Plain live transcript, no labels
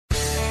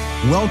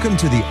Welcome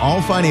to the All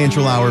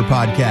Financial Hour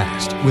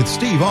podcast with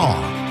Steve All.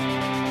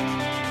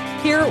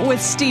 Here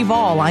with Steve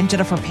All, I'm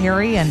Jennifer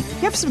Perry, and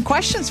you have some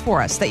questions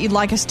for us that you'd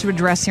like us to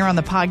address here on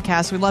the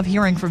podcast. We love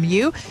hearing from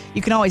you.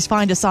 You can always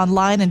find us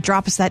online and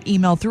drop us that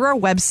email through our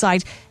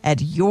website at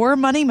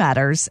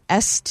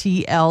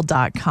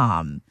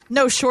yourmoneymattersstl.com.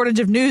 No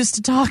shortage of news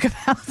to talk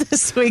about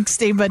this week,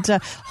 Steve, but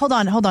hold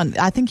on.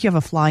 I think you have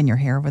a fly in your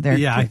hair over there.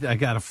 Yeah, I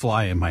got a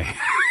fly in my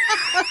hair.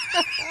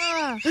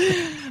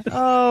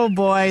 Oh,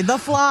 boy. The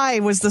Fly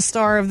was the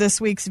star of this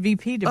week's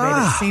VP debate,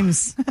 it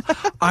seems.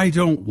 I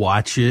don't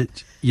watch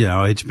it. You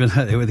know, it's been,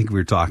 I think we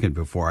were talking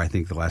before. I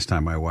think the last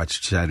time I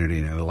watched Saturday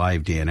Night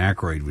Live, Dan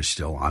Aykroyd was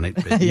still on it.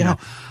 But, you know,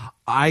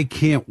 I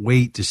can't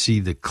wait to see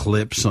the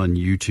clips on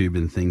YouTube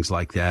and things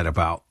like that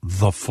about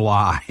The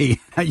Fly.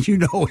 You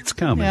know it's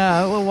coming.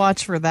 Yeah, we'll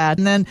watch for that.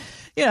 And then,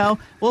 you know,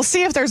 we'll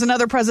see if there's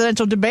another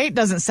presidential debate.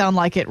 Doesn't sound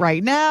like it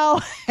right now.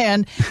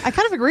 And I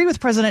kind of agree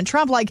with President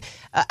Trump. Like,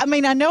 I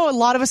mean, I know a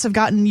lot of us have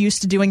gotten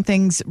used to doing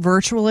things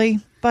virtually,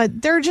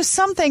 but there are just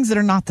some things that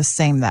are not the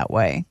same that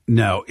way.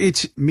 No,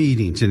 it's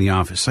meetings in the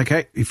office.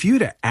 Like, if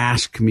you'd have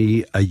asked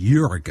me a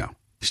year ago,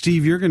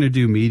 Steve, you're going to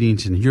do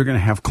meetings and you're going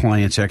to have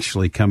clients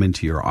actually come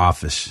into your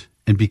office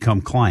and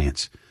become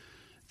clients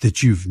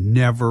that you've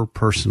never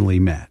personally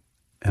met.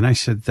 And I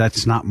said,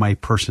 that's not my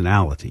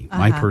personality.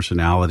 My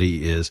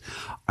personality is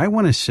I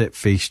want to sit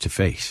face to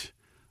face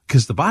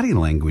because the body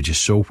language is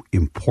so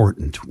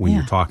important when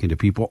you're talking to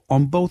people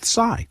on both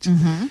sides.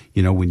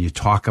 You know, when you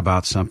talk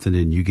about something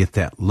and you get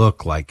that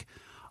look like,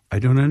 I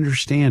don't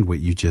understand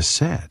what you just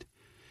said.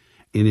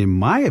 And in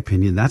my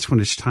opinion, that's when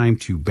it's time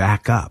to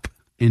back up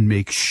and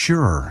make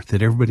sure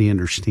that everybody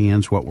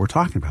understands what we're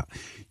talking about.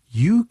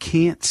 You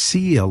can't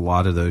see a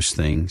lot of those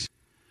things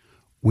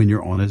when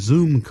you're on a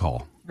Zoom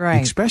call,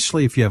 right?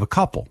 Especially if you have a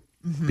couple,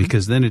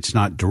 because then it's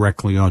not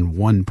directly on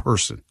one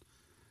person.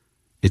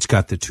 It's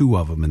got the two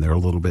of them and they're a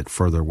little bit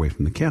further away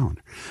from the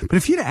calendar. But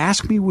if you'd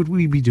ask me, would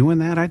we be doing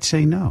that? I'd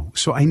say no.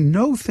 So I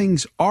know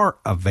things are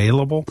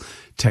available.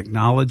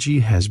 Technology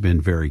has been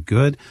very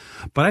good,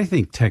 but I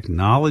think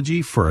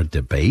technology for a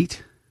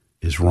debate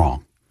is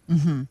wrong.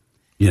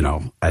 You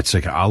know, it's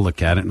like I'll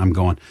look at it and I'm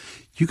going,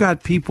 you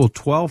got people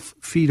 12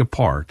 feet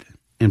apart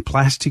and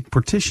plastic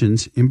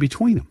partitions in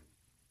between them.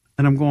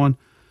 And I'm going,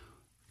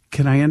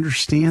 can I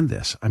understand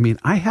this? I mean,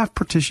 I have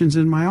partitions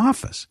in my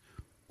office.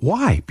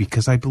 Why?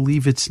 Because I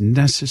believe it's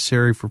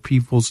necessary for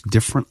people's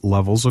different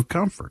levels of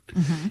comfort.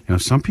 You know,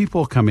 some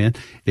people come in,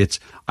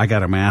 I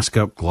got a mask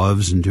up,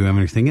 gloves, and do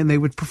everything, and they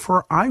would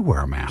prefer I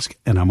wear a mask.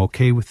 And I'm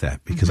okay with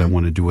that because I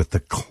want to do what the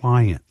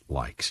client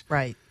likes.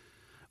 Right.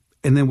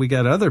 And then we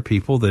got other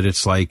people that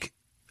it's like,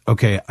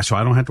 okay, so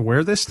I don't have to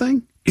wear this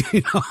thing?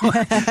 You know,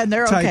 and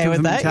they're okay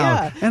with that,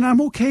 yeah. And I'm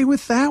okay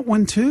with that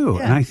one, too.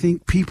 Yeah. And I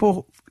think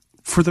people,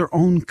 for their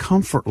own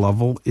comfort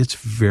level, it's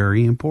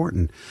very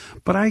important.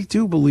 But I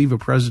do believe a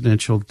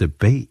presidential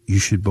debate, you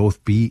should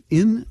both be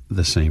in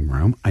the same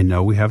room. I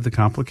know we have the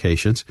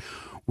complications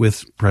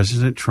with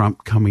President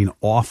Trump coming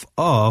off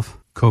of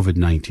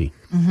COVID-19.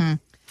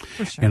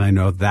 For sure. And I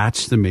know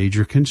that's the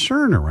major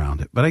concern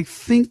around it. But I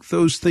think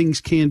those things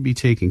can be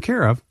taken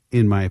care of,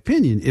 in my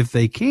opinion. If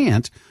they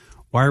can't,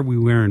 why are we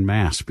wearing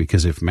masks?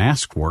 Because if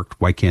masks worked,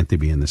 why can't they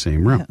be in the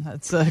same room?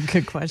 That's a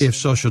good question. If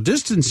social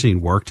distancing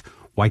worked,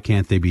 why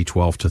can't they be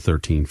 12 to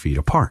 13 feet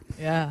apart?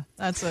 Yeah,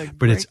 that's a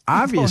But it's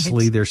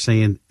obviously they're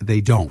saying they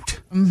don't.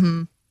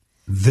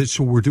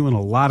 So we're doing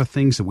a lot of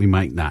things that we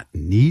might not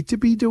need to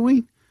be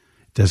doing.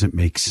 Doesn't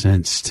make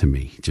sense to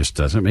me. Just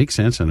doesn't make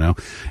sense, I know.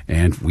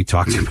 And we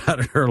talked about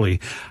it early.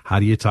 How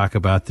do you talk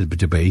about the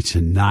debates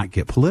and not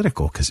get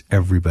political? Because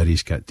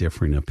everybody's got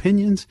different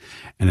opinions.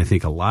 And I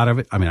think a lot of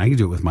it, I mean, I can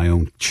do it with my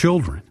own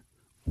children.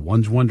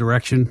 One's one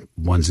direction,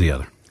 one's the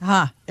other.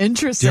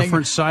 Interesting.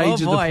 Different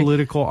sides of the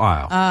political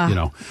aisle. You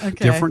know,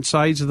 different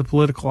sides of the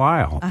political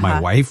aisle. My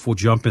wife will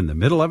jump in the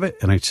middle of it,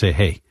 and I'd say,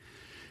 hey,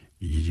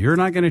 you're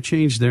not going to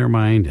change their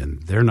mind,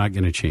 and they're not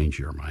going to change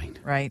your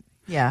mind. Right.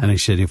 Yeah. And I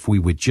said, if we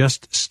would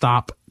just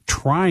stop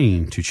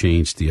trying to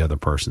change the other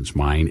person's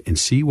mind and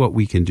see what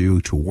we can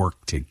do to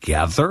work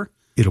together,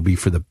 it'll be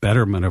for the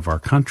betterment of our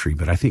country.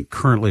 But I think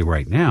currently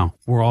right now,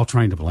 we're all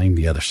trying to blame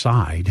the other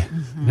side.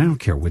 And I don't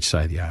care which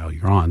side of the aisle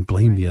you're on,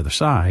 blame the other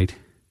side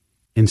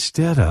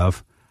instead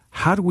of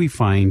how do we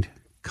find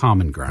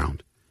common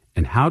ground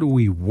and how do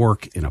we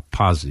work in a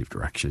positive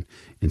direction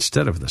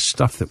instead of the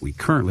stuff that we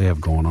currently have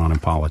going on in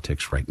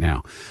politics right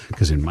now.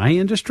 Because in my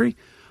industry,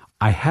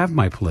 I have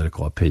my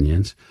political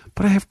opinions,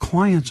 but I have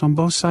clients on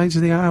both sides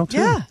of the aisle too.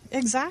 Yeah,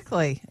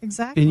 exactly.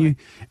 And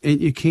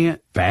you can't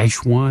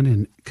bash one,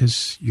 and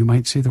because you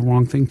might say the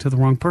wrong thing to the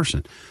wrong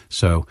person.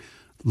 So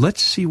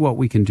let's see what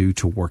we can do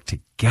to work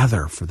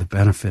together for the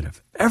benefit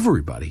of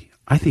everybody.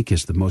 I think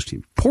is the most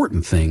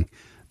important thing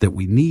that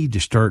we need to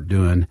start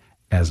doing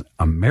as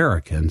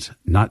Americans,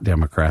 not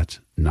Democrats,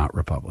 not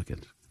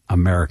Republicans.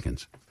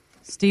 Americans.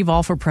 Steve,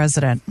 all for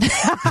president. Can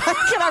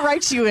I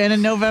write you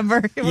in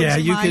November? Yeah,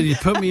 you could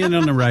put me in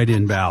on the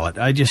write-in ballot.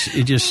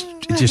 It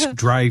just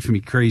drives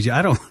me crazy.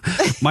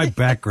 My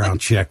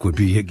background check would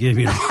be,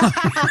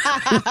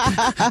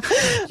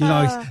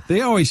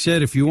 they always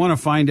said if you want to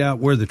find out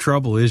where the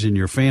trouble is in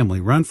your family,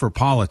 run for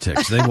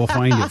politics. They will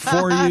find it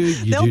for you.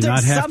 They'll do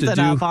not have to do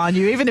something up on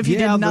you, even if you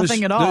did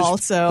nothing at all.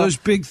 Those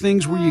big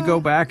things where you go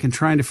back and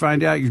trying to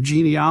find out your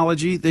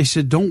genealogy, they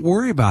said, don't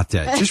worry about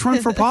that. Just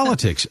run for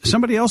politics.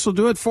 Somebody else will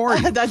do it for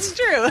you. That's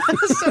true.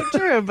 That's so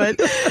true. But,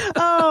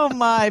 oh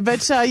my.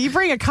 But you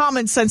bring a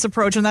common sense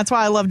approach, and that's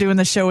why I love doing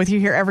the show with you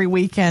here every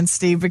weekend,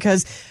 Steve,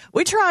 because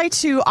we try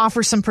to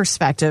offer some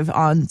perspective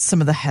on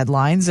some of the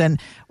headlines. And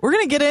we're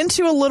going to get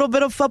into a little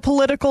bit of a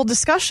political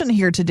discussion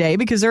here today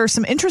because there are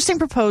some interesting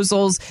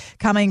proposals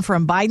coming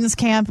from Biden's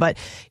camp. But,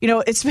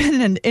 it's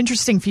been an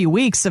interesting few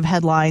weeks of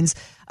headlines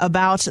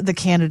about the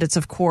candidates,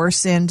 of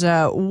course. And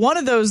one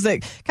of those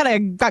that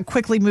kind of got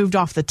quickly moved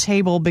off the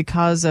table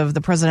because of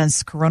the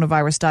president's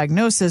coronavirus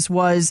diagnosis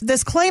was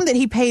this claim that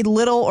he paid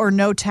little or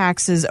no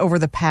taxes over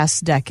the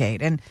past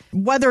decade. And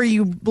whether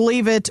you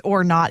believe it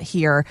or not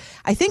here,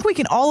 I think we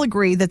can all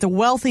agree that the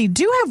wealthy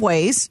do have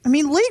ways,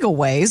 legal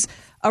ways,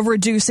 of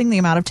reducing the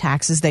amount of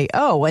taxes they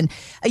owe. And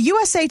a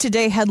USA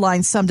Today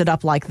headline summed it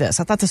up like this.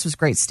 I thought this was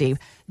great, Steve.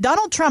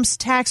 Donald Trump's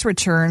tax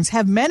returns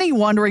have many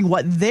wondering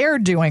what they're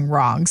doing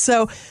wrong.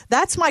 So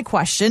that's my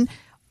question.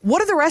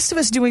 What are the rest of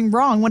us doing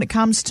wrong when it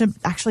comes to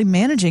actually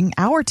managing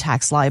our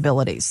tax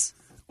liabilities?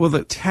 Well,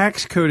 the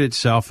tax code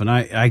itself, and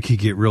I could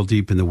get real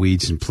deep in the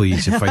weeds, and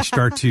please, if I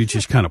start to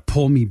just kind of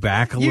pull me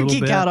back a little bit.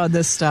 You geek out on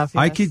this stuff.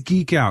 Yes. I could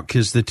geek out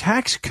because the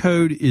tax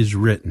code is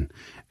written.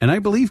 And I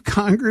believe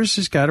Congress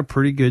has got a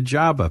pretty good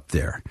job up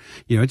there.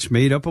 It's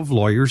made up of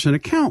lawyers and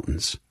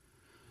accountants.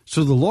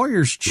 So the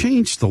lawyers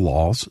change the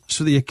laws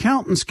so the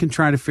accountants can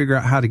try to figure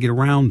out how to get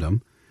around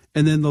them.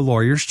 And then the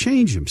lawyers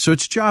change them. So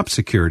it's job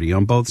security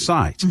on both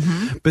sides.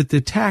 Mm-hmm. But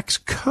the tax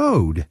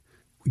code,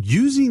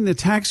 using the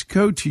tax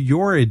code to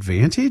your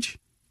advantage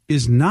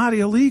is not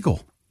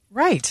illegal.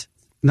 Right.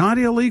 Not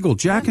illegal.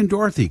 Jack and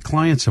Dorothy,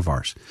 clients of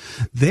ours,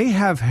 they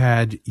have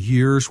had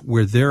years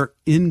where their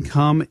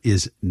income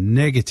is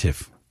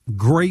negative.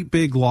 Great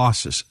big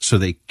losses, so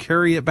they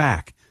carry it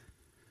back.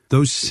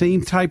 Those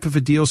same type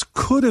of deals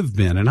could have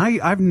been, and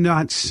I've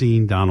not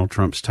seen Donald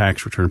Trump's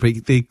tax return,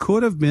 but they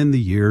could have been the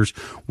years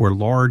where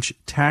large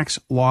tax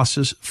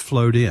losses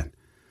flowed in.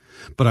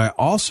 But I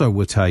also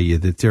will tell you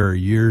that there are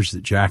years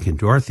that Jack and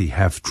Dorothy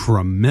have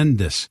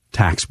tremendous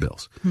tax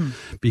bills.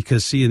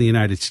 Because, see, in the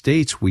United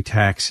States, we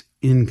tax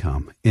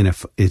income, and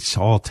if it's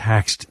all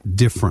taxed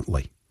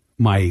differently.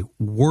 My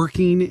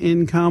working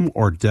income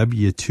or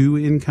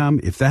W-2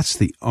 income, if that's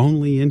the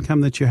only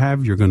income that you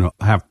have, you're going to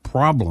have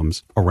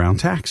problems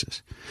around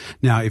taxes.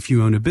 Now, if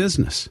you own a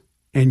business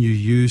and you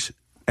use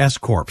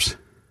S-corps,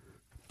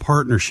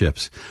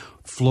 partnerships,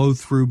 flow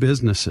through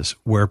businesses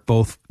where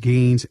both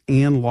gains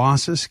and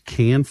losses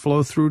can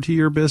flow through to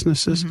your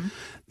businesses,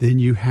 then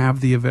you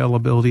have the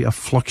availability of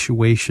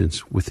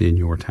fluctuations within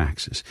your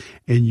taxes.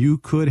 And you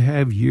could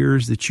have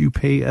years that you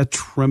pay a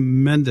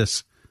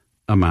tremendous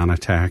amount of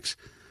tax,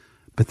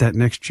 but that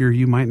next year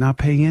you might not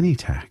pay any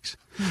tax.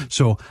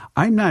 So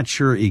I'm not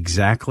sure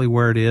exactly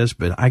where it is,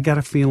 but I got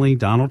a feeling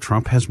Donald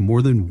Trump has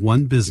more than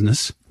one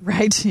business.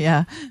 Right,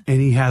 yeah.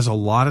 And he has a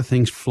lot of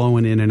things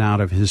flowing in and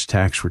out of his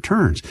tax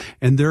returns.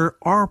 And there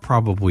are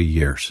probably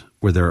years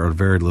where there are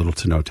very little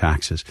to no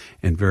taxes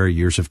and very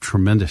years of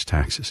tremendous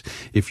taxes.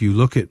 If you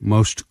look at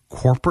most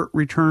corporate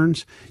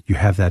returns, you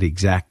have that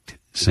exact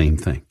same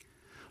thing.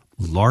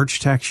 Large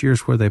tax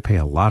years where they pay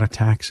a lot of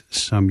tax,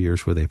 some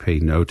years where they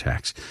pay no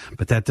tax.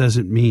 But that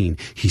doesn't mean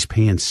he's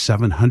paying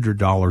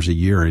 $700 a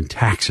year in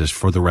taxes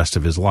for the rest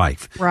of his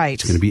life. Right.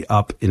 It's going to be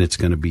up and it's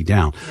going to be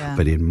down. Yeah.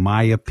 But in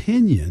my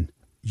opinion,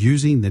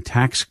 using the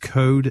tax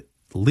code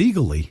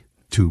legally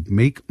to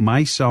make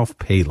myself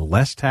pay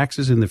less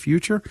taxes in the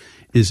future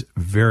is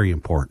very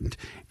important.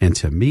 And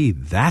to me,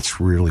 that's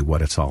really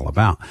what it's all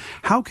about.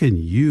 How can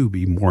you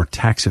be more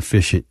tax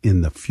efficient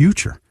in the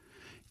future?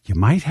 You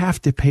might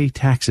have to pay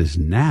taxes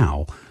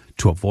now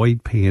to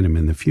avoid paying them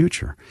in the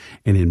future.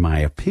 And in my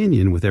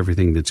opinion, with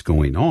everything that's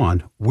going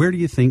on, where do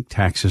you think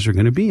taxes are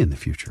going to be in the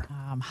future?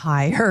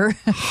 Higher.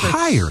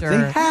 Higher. Sure.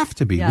 They have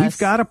to be. Yes. We've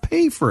got to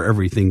pay for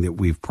everything that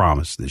we've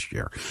promised this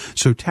year.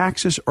 So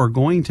taxes are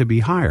going to be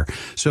higher.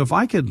 So if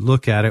I could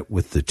look at it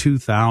with the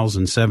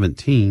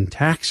 2017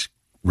 tax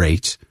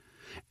rates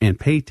and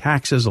pay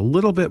taxes a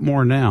little bit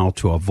more now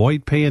to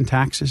avoid paying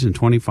taxes in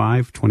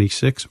 25,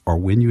 26, or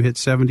when you hit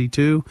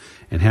 72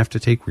 and have to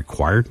take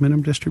required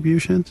minimum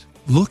distributions,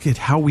 look at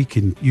how we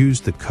can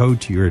use the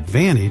code to your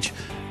advantage,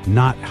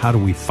 not how do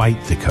we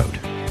fight the code.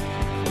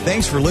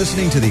 Thanks for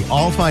listening to the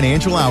All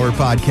Financial Hour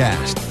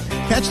podcast.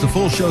 Catch the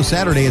full show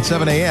Saturday at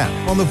 7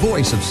 a.m. on the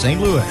Voice of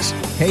St. Louis,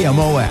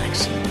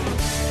 KMOX.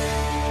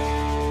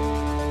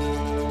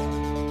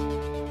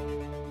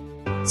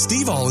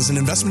 Steve All is an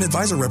investment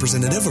advisor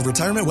representative of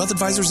Retirement Wealth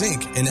Advisors,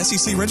 Inc., an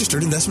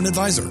SEC-registered investment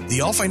advisor.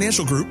 The All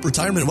Financial Group,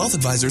 Retirement Wealth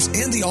Advisors,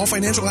 and the All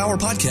Financial Hour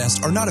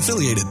podcast are not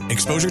affiliated.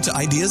 Exposure to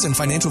ideas and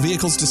financial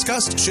vehicles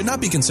discussed should not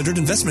be considered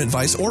investment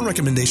advice or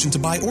recommendation to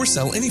buy or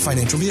sell any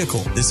financial vehicle.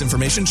 This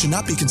information should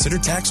not be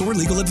considered tax or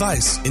legal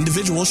advice.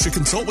 Individuals should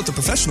consult with a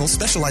professional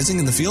specializing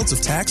in the fields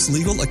of tax,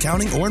 legal,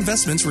 accounting, or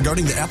investments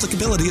regarding the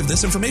applicability of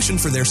this information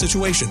for their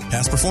situation.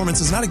 Past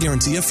performance is not a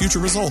guarantee of future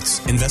results.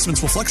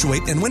 Investments will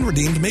fluctuate and when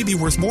redeemed may be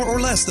worth more or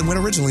less than when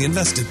originally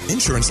invested.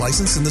 Insurance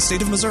license in the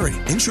state of Missouri.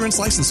 Insurance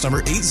license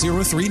number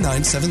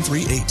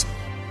 8039738.